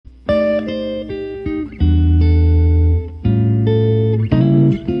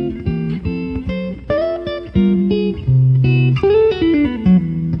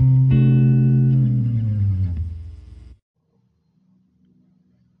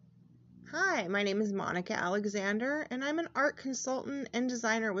Hi, my name is Monica Alexander, and I'm an art consultant and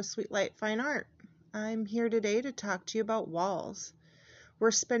designer with Sweet Light Fine Art. I'm here today to talk to you about walls.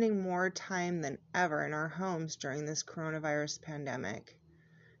 We're spending more time than ever in our homes during this coronavirus pandemic.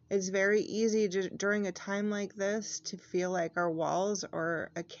 It's very easy during a time like this to feel like our walls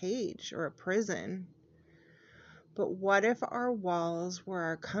are a cage or a prison. But what if our walls were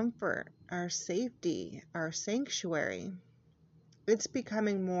our comfort, our safety, our sanctuary? It's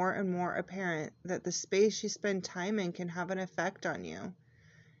becoming more and more apparent that the space you spend time in can have an effect on you.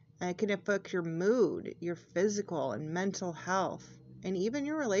 And it can affect your mood, your physical and mental health, and even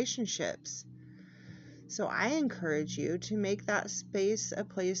your relationships. So I encourage you to make that space a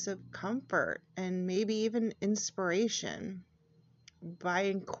place of comfort and maybe even inspiration. By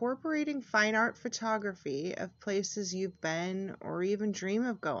incorporating fine art photography of places you've been or even dream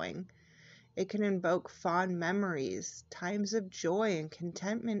of going, it can invoke fond memories, times of joy and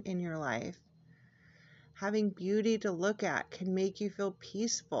contentment in your life. Having beauty to look at can make you feel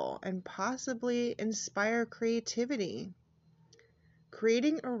peaceful and possibly inspire creativity.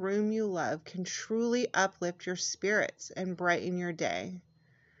 Creating a room you love can truly uplift your spirits and brighten your day.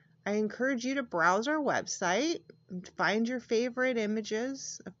 I encourage you to browse our website and find your favorite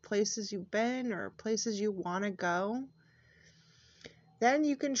images of places you've been or places you want to go. Then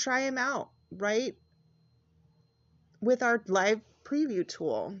you can try them out right with our live preview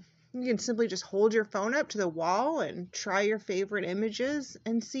tool. You can simply just hold your phone up to the wall and try your favorite images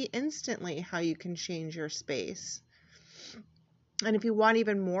and see instantly how you can change your space. And if you want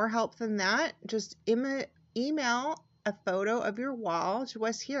even more help than that, just email a photo of your wall to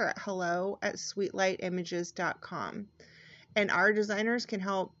us here at hello@sweetlightimages.com. And our designers can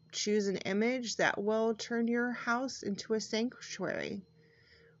help choose an image that will turn your house into a sanctuary.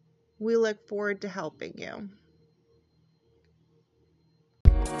 We look forward to helping you.